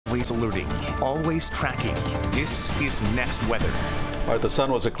always alerting, always tracking. This is Next Weather. All right, the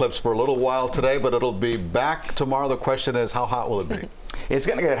sun was eclipsed for a little while today, but it'll be back tomorrow. The question is, how hot will it be? It's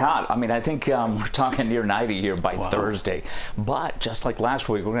going to get hot. I mean, I think we're talking near 90 here by Thursday. But just like last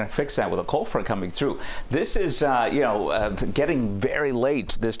week, we're going to fix that with a cold front coming through. This is, getting very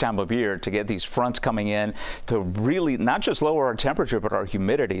late this time of year to get these fronts coming in to really not just lower our temperature, but our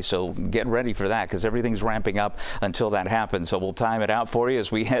humidity. So get ready for that because everything's ramping up until that happens. So we'll time it out for you as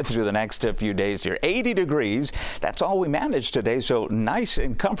we head through the next few days here. 80 degrees. That's all we managed today. So nice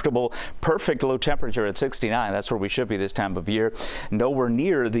and comfortable, perfect low temperature at 69. That's where we should be this time of year. Nowhere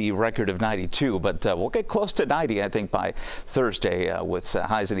near the record of 92, but we'll get close to 90, I think, by Thursday with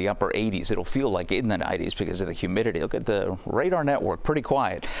highs in the upper 80s. It'll feel like in the 90s because of the humidity. Look at the radar network, pretty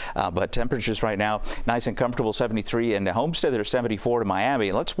quiet, but temperatures right now nice and comfortable, 73 in Homestead. There's 74 to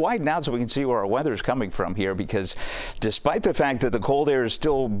Miami. Let's widen out so we can see where our weather is coming from here, because despite the fact that the cold air is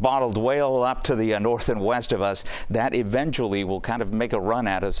still bottled way up to the north and west of us, that eventually will kind of make a run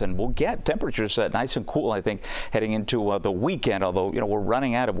at us, and we'll get temperatures nice and cool, I think, heading into the weekend, although we're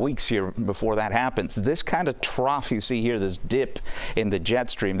running out of weeks here before that happens. This kind of trough you see here, this dip in the jet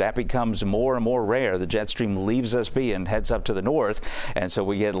stream, that becomes more and more rare. The jet stream leaves us be and heads up to the north, and so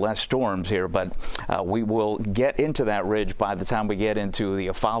we get less storms here, but we will get into that ridge by the time we get into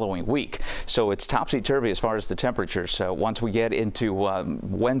the following week. So it's topsy-turvy as far as the temperatures. So once we get into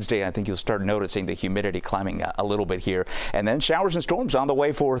Wednesday, I think you'll start noticing the humidity climbing a little bit here, and then showers and storms on the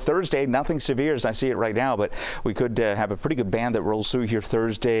way for Thursday. Nothing severe as I see it right now, but we could have a pretty good band that rolls through here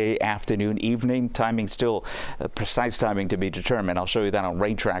Thursday afternoon, evening. Timing still precise timing to be determined. I'll show you that on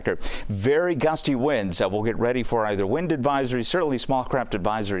Rain Tracker. Very gusty winds. We'll get ready for either wind advisories, certainly small craft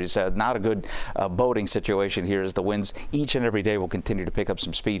advisories. Not a good boating situation here as the winds each and every day will continue to pick up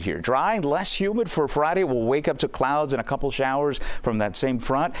some speed here. Dry and less humid for Friday. We'll wake up to clouds and a couple showers from that same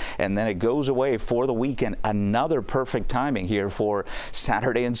front, and then it goes away for the weekend. Another perfect timing here for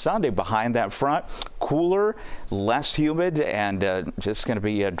Saturday and Sunday behind that front. Cooler, less humid, and just going to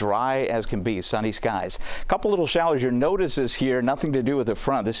be dry as can be. Sunny skies. A couple little showers. Your notices here, nothing to do with the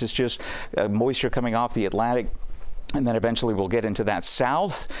front. This is just moisture coming off the Atlantic. And then eventually we'll get into that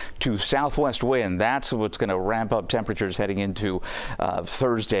south to southwest wind. That's what's going to ramp up temperatures heading into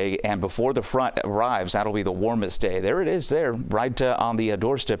Thursday. And before the front arrives, that'll be the warmest day. There it is there, right on the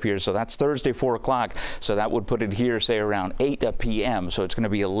doorstep here. So that's Thursday, 4 o'clock. So that would put it here, say, around 8 p.m. So it's going to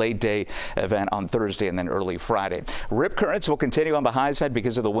be a late day event on Thursday and then early Friday. Rip currents will continue on the high side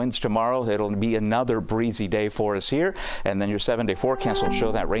because of the winds tomorrow. It'll be another breezy day for us here. And then your 7-day forecast will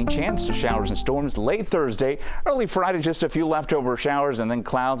show that rain chance, showers and storms late Thursday, early Friday, just a few leftover showers and then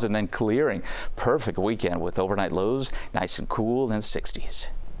clouds and then clearing. Perfect weekend with overnight lows nice and cool in the 60s.